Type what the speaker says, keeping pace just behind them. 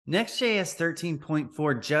Next.js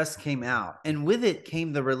 13.4 just came out, and with it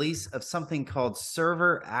came the release of something called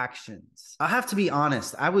server actions. I'll have to be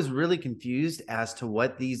honest, I was really confused as to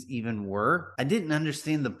what these even were. I didn't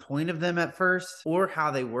understand the point of them at first or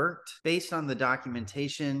how they worked based on the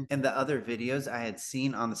documentation and the other videos I had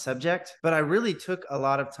seen on the subject, but I really took a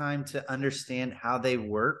lot of time to understand how they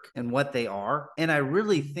work and what they are, and I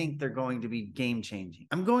really think they're going to be game changing.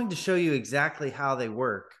 I'm going to show you exactly how they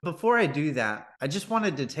work. Before I do that, I just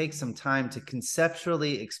wanted to take some time to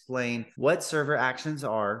conceptually explain what server actions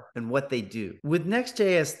are and what they do. With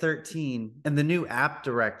Next.js 13 and the new app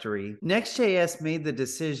directory, Next.js made the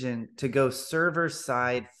decision to go server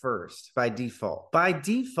side first by default. By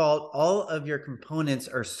default, all of your components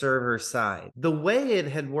are server side. The way it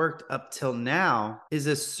had worked up till now is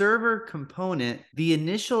a server component, the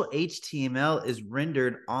initial HTML is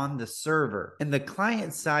rendered on the server, and the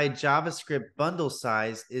client side JavaScript bundle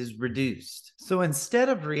size is reduced. So instead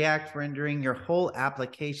of React rendering your whole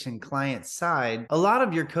application client side, a lot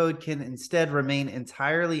of your code can instead remain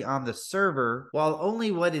entirely on the server, while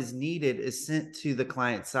only what is needed is sent to the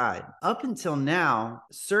client side. Up until now,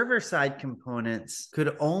 server-side components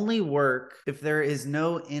could only work if there is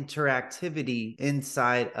no interactivity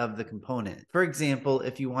inside of the component. For example,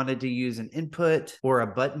 if you wanted to use an input or a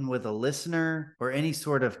button with a listener or any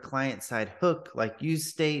sort of client-side hook like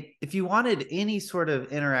useState, if you wanted any sort of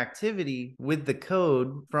interactivity with the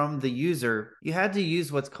code from the user, you had to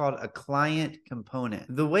use what's called a client component.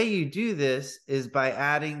 The way you do this is by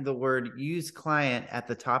adding the word use client at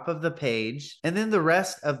the top of the page, and then the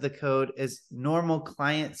rest of the code is normal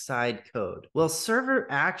client side code. Well, server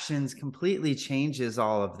actions completely changes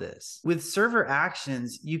all of this. With server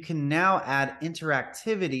actions, you can now add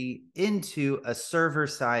interactivity into a server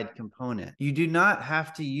side component. You do not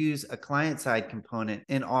have to use a client side component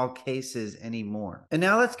in all cases anymore. And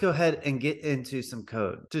now let's go ahead and get into some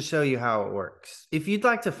code to show you how it works. If you'd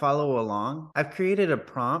like to follow along, I've created a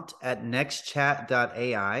prompt at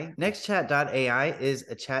nextchat.ai. Nextchat.ai is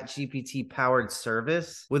a ChatGPT powered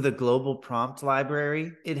service with a global prompt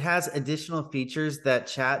library. It has additional features that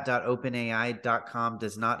chat.openai.com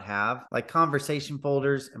does not have, like conversation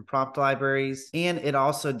folders and prompt libraries, and it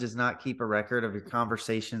also does not keep a record of your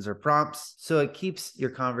conversations or prompts, so it keeps your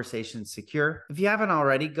conversations secure. If you haven't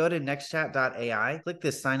already, go to nextchat.ai, click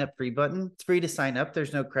this sign up free button. It's free to sign up.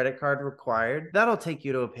 There's no credit card required. That'll take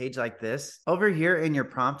you to a page like this. Over here in your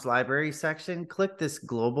prompt library section, click this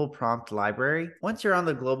global prompt library. Once you're on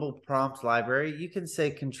the global prompt library, you can say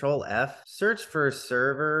Control F, search for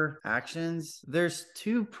server actions. There's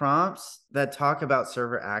two prompts that talk about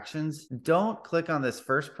server actions. Don't click on this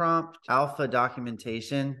first prompt, alpha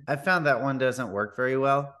documentation. I found that one doesn't work very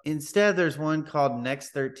well. Instead, there's one called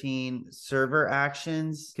Next 13 server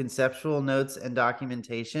actions, conceptual notes and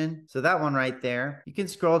documentation. So that one right there, you can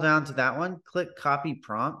scroll down to that one, click copy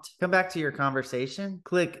prompt, come back to your conversation,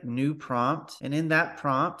 click new prompt. And in that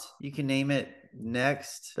prompt, you can name it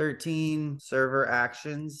Next 13 server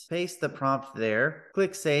actions, paste the prompt there,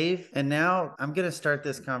 click save, and now I'm going to start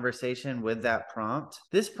this conversation with that prompt.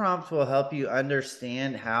 This prompt will help you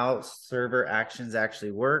understand how server actions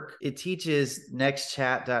actually work. It teaches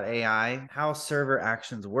nextchat.ai how server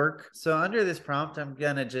actions work. So under this prompt, I'm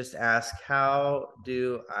going to just ask, how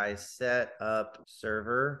do I set up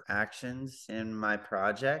server actions in my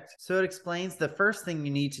project? So it explains the first thing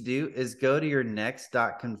you need to do is go to your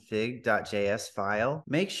next.config.js file.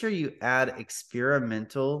 Make sure you add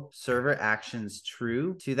experimental server actions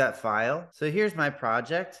true to that file. So here's my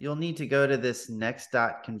project. You'll need to go to this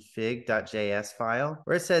next.config.js file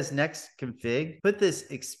where it says next config. Put this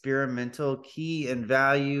experimental key and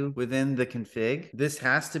value within the config. This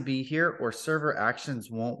has to be here or server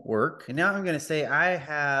actions won't work. And now I'm going to say I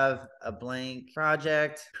have a blank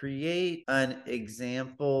project. Create an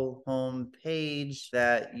example home page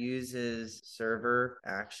that uses server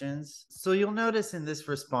actions. So you'll notice in this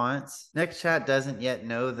response, NextChat doesn't yet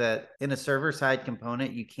know that in a server-side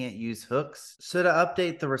component, you can't use hooks. So to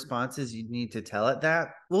update the responses, you need to tell it that.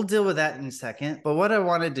 We'll deal with that in a second. But what I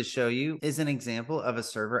wanted to show you is an example of a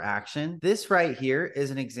server action. This right here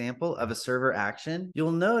is an example of a server action.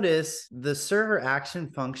 You'll notice the server action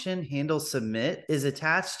function handle submit is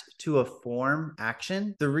attached to a form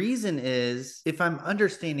action. The reason is, if I'm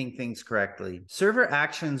understanding things correctly, server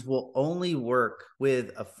actions will only work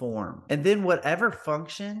with a form. And then then whatever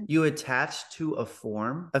function you attach to a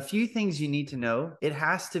form, a few things you need to know. It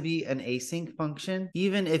has to be an async function.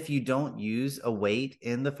 Even if you don't use a wait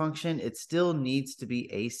in the function, it still needs to be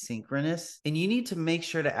asynchronous. And you need to make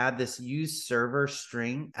sure to add this use server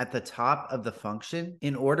string at the top of the function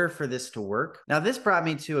in order for this to work. Now, this brought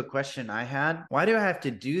me to a question I had. Why do I have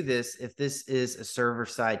to do this if this is a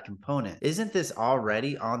server-side component? Isn't this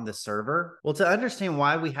already on the server? Well, to understand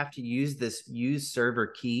why we have to use this use server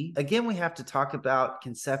key, again, we have to talk about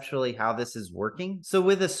conceptually how this is working. So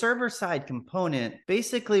with a server-side component,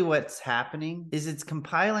 basically what's happening is it's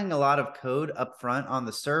compiling a lot of code up front on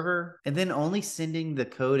the server and then only sending the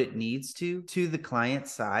code it needs to the client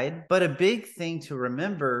side. But a big thing to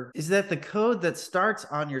remember is that the code that starts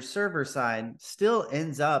on your server side still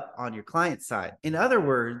ends up on your client side. In other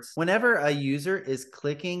words, whenever a user is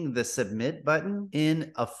clicking the submit button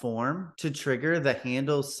in a form to trigger the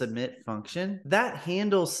handle submit function, that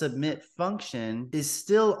handle submit function is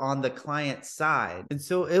still on the client side. And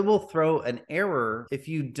so it will throw an error if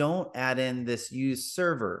you don't add in this use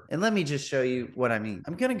server. And let me just show you what I mean.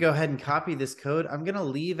 I'm going to go ahead and copy this code. I'm going to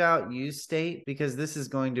leave out use state because this is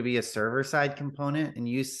going to be a server side component and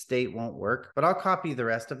use state won't work, but I'll copy the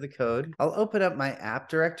rest of the code. I'll open up my app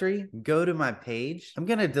directory, go to my page. I'm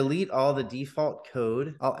going to delete all the default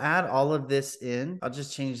code. I'll add all of this in. I'll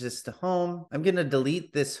just change this to home. I'm going to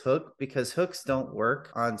delete this hook because hooks don't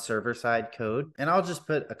work on server side code. And I'll just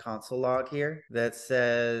put a console log here that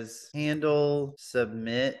says handle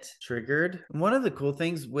submit triggered. And one of the cool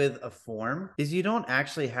things with a form is you don't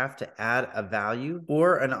actually have to add a value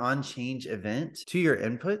or an on change event to your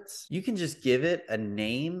inputs. You can just give it a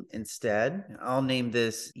name instead. I'll name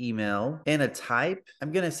this email and a type.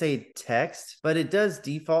 I'm going to say text, but it does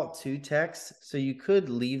default to text. So you could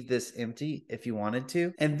leave this empty if you wanted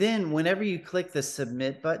to. And then whenever you click the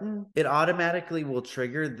submit button, it automatically will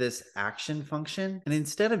trigger this action function. And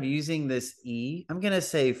instead of using this E, I'm going to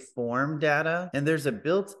say form data. And there's a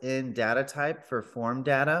built-in data type for form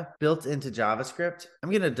data built into JavaScript. I'm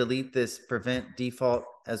going to delete this prevent default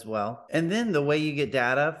as well. And then the way you get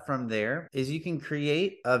data from there is you can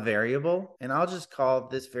create a variable, and I'll just call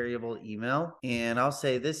this variable email, and I'll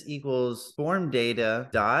say this equals form data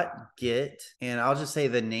dot get, and I'll just say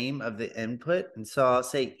the name of the input, and so I'll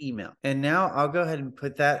say email. And now I'll go ahead and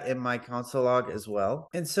put that in my console log as well.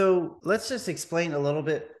 And so let's just explain a little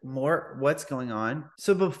bit more what's going on.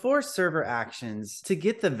 So before server actions, to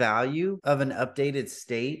get the value of an updated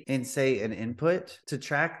state in say an input, to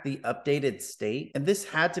track the updated state, and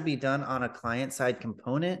this had to be done on a client-side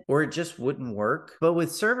component or it just wouldn't work. But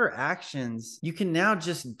with server actions, you can now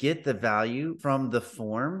just get the value from the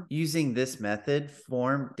form using this method,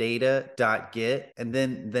 form data.get, and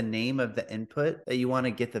then the name of the input that you want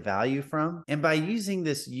to get the value from. And by using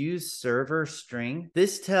this use server string,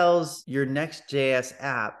 this tells your Next.js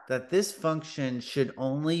app that this function should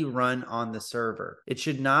only run on the server. It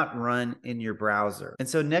should not run in your browser. And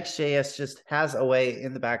so Next.js just has a way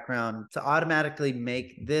in the background to automatically make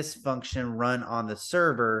this function run on the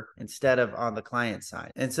server instead of on the client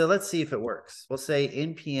side. And so let's see if it works. We'll say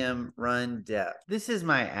npm run dev. This is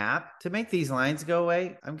my app. To make these lines go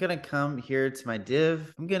away, I'm going to come here to my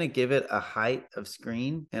div. I'm going to give it a height of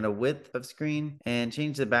screen and a width of screen and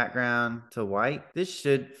change the background to white. This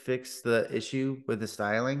should fix the issue with the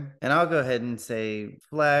styling. And I'll go ahead and say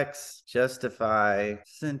flex, justify,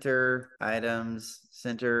 center, items,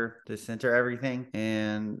 center to center everything.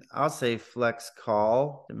 And I'll say flex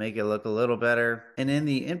call to make it look a little better. And in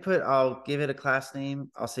the input, I'll give it a class name.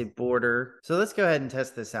 I'll say border. So let's go ahead and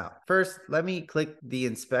test this out. First, let me click the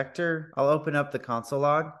inspector. I'll open up the console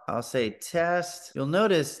log. I'll say test. You'll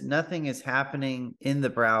notice nothing is happening in the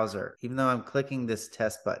browser, even though I'm clicking this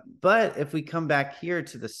test button. But if we come back here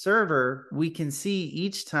to the server, we can see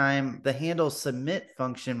each time the handle submit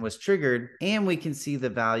function was triggered, and we can see the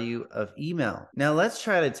value of email. Now let's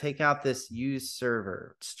try to take out this use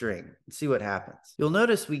server string and see what happens. You'll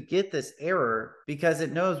notice we get this error because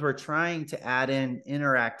it knows we're trying to add in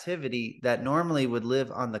interactivity that normally would live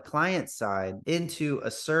on the client side into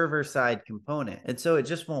a server side component. And so it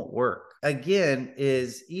just won't work. Again,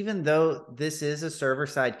 is even though this is a server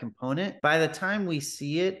side component, by the time we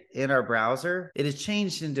see it in our browser, it is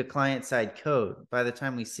changed into client side code by the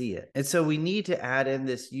time we see it. And so we need to add in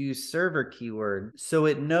this use server keyword so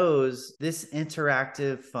it knows this interactivity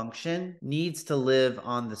interactive function needs to live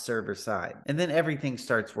on the server side, and then everything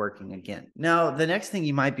starts working again. Now, the next thing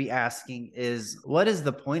you might be asking is, what is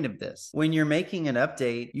the point of this? When you're making an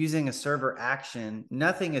update using a server action,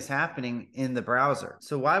 nothing is happening in the browser.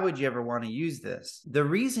 So why would you ever want to use this? The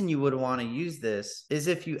reason you would want to use this is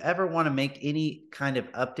if you ever want to make any kind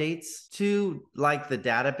of updates to like the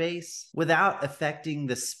database without affecting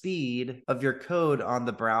the speed of your code on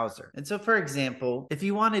the browser. And so for example, if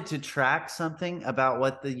you wanted to track something about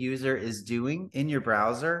what the user is doing in your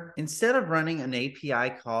browser, instead of running an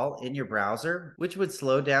API call in your browser, which would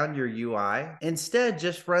slow down your UI, instead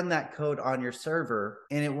just run that code on your server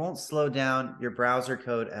and it won't slow down your browser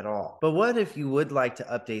code at all. But what if you would like to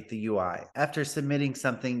update the UI after submitting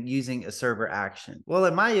something using a server action? Well,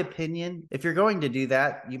 in my opinion, if you're going to do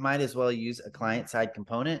that, you might as well use a client-side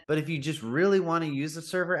component. But if you just really want to use a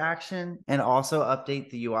server action and also update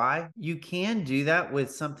the UI, you can do that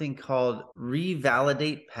with something called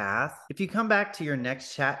revalidate path. If you come back to your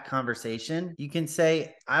next chat conversation, you can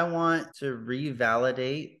say, I want to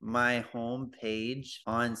revalidate my home page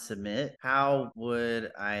on submit. How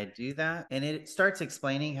would I do that? And it starts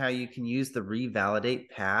explaining how you can use the revalidate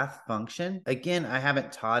path function. Again, I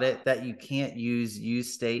haven't taught it that you can't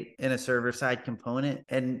use state in a server-side component,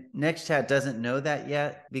 and Next.js doesn't know that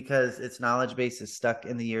yet because its knowledge base is stuck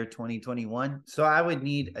in the year 2021. So I would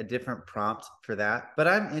need a different prompt for that. But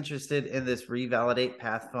I'm interested in this revalidate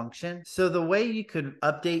path function. So the way you could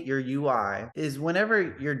update your UI is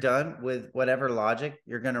whenever you're done with whatever logic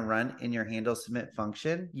you're going to run in your handle submit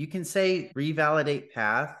function, you can say revalidate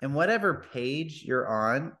path, and whatever page you're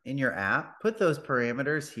on in your app, put those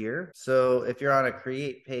parameters here. So if you're on a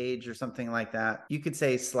create page or something like that, you could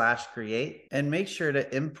say /create and make sure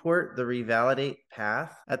to import the revalidate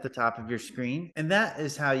path at the top of your screen. And that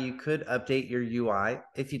is how you could update your UI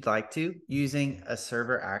if you'd like to using a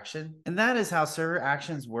server action. And that is how server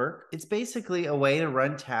actions work. It's basically a way to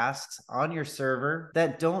run tasks on your server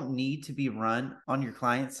that don't need to be run on your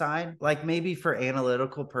client side. Like maybe for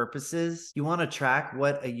analytical purposes, you want to track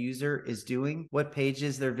what a user is doing, what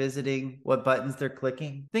pages they're visiting, what buttons they're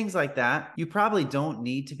clicking, things like that. You probably don't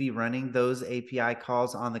need to be running those API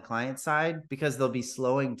calls on the client side because they'll be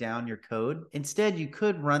slowing down your code. Instead, you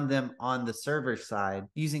could run them on the server side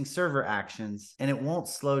using server actions, and it won't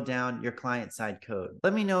slow down your client side code.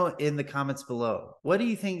 Let me know in the comments below. What do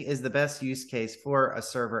you think is the best use case for a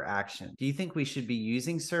server action? Do you think we should be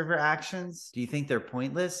using server actions? Do you think they're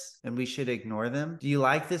pointless and we should ignore them? Do you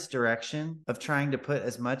like this direction of trying to put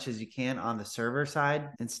as much as you can on the server side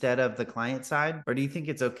instead of the client side? Or do you think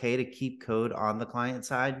it's okay to keep code on the client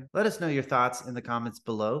side? Let us know your thoughts in the comments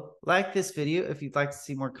below. Like this video if you'd like to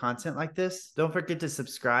see more content like this. Don't forget to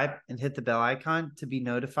subscribe and hit the bell icon to be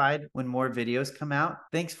notified when more videos come out.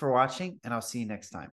 Thanks for watching, and I'll see you next time.